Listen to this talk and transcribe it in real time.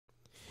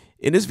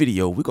In this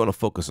video, we're going to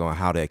focus on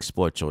how to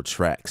export your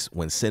tracks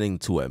when sending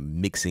to a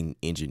mixing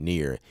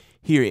engineer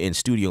here in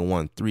Studio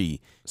One 3.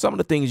 Some of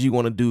the things you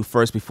want to do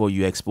first before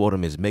you export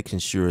them is making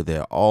sure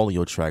that all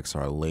your tracks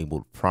are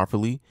labeled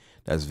properly.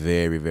 That's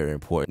very, very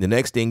important. The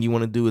next thing you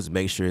want to do is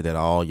make sure that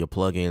all your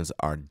plugins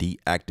are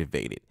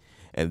deactivated.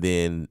 And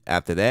then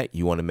after that,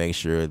 you want to make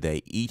sure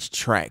that each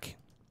track,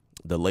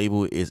 the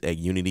label is at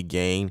unity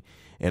gain,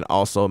 and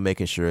also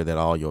making sure that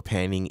all your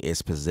panning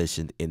is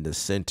positioned in the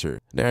center.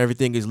 Now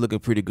everything is looking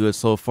pretty good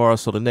so far.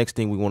 So the next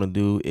thing we want to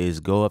do is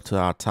go up to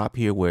our top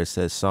here where it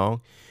says song,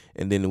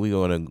 and then we're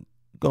going to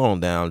go on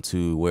down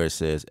to where it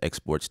says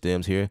export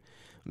stems here.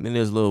 And then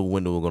there's a little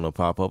window we're going to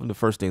pop up, and the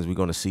first things we're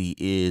going to see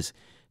is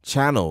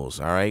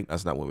channels. All right,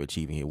 that's not what we're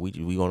achieving here. We're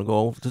going to go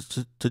over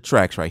to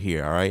tracks right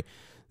here. All right.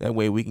 That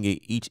way we can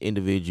get each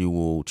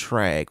individual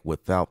track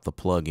without the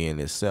plugin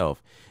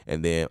itself.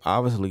 And then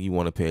obviously you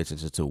want to pay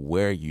attention to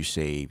where you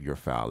save your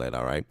file at,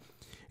 all right?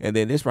 And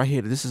then this right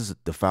here, this is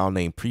the file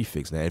name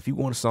prefix. Now, if you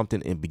want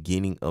something in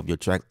beginning of your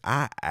track,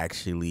 I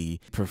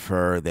actually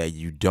prefer that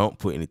you don't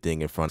put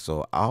anything in front.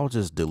 So I'll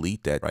just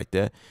delete that right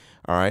there.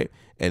 All right.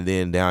 And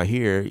then down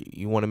here,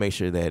 you want to make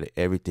sure that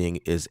everything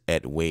is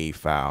at WAV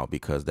file,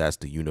 because that's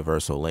the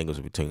universal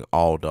language between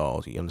all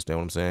DAWs. You understand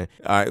what I'm saying?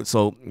 All right.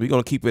 So we're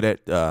going to keep it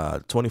at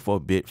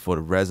 24-bit for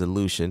the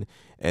resolution.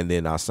 And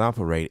then our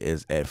sample rate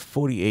is at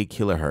 48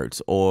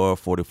 kilohertz or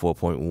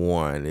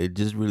 44.1. It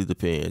just really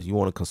depends. You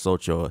want to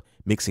consult your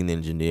mixing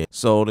engineer.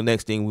 So the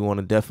next thing we want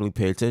to definitely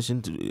pay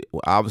attention to,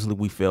 obviously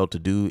we failed to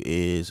do,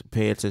 is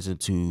pay attention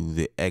to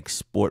the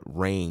export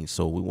range.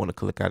 So we want to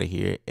click out of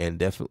here and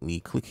definitely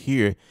click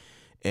here.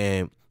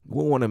 And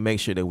we want to make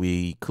sure that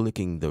we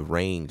clicking the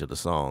range of the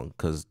song,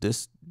 because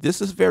this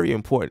is very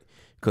important.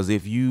 Because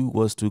if you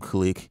was to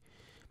click,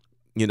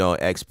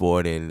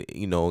 export, and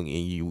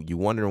you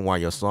wondering why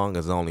your song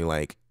is only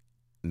like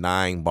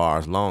 9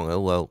 bars long,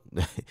 well,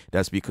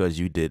 that's because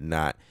you did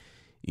not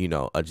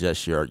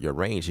adjust your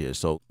range here.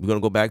 So we're gonna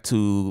go back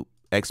to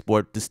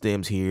export the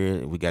stems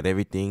here. We got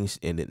everything,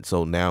 and then,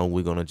 so now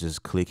we're gonna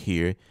just click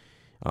here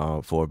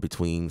for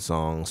between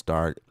song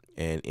start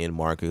and end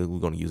marker. We're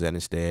gonna use that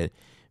instead.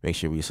 Make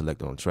sure we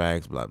select on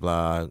tracks, blah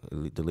blah,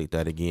 delete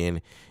that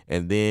again,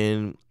 and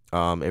then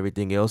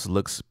everything else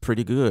looks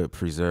pretty good.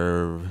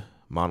 Preserve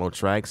mono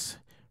tracks,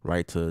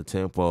 right to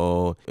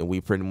tempo, and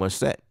we pretty much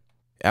set.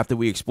 After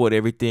we export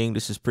everything,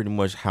 this is pretty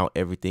much how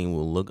everything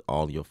will look.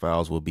 All your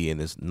files will be in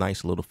this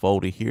nice little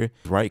folder here.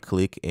 Right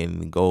click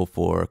and go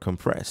for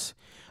compress.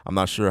 I'm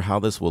not sure how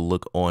this will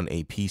look on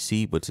a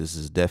PC, but this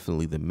is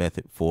definitely the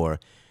method for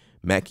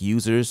Mac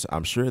users.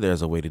 I'm sure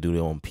there's a way to do it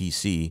on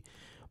PC.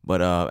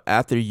 But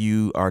after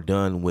you are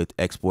done with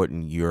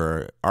exporting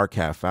your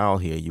archive file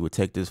here, you would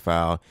take this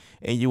file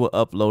and you will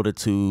upload it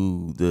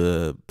to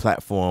the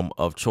platform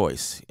of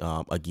choice.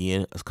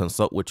 Again,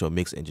 consult with your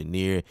mix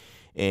engineer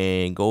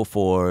and go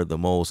for the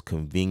most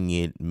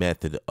convenient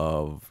method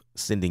of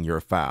sending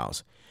your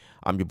files.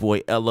 I'm your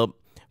boy Elib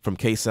from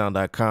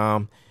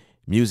ksound.com.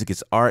 Music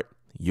is art.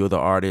 You're the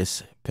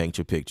artist. Paint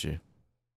your picture.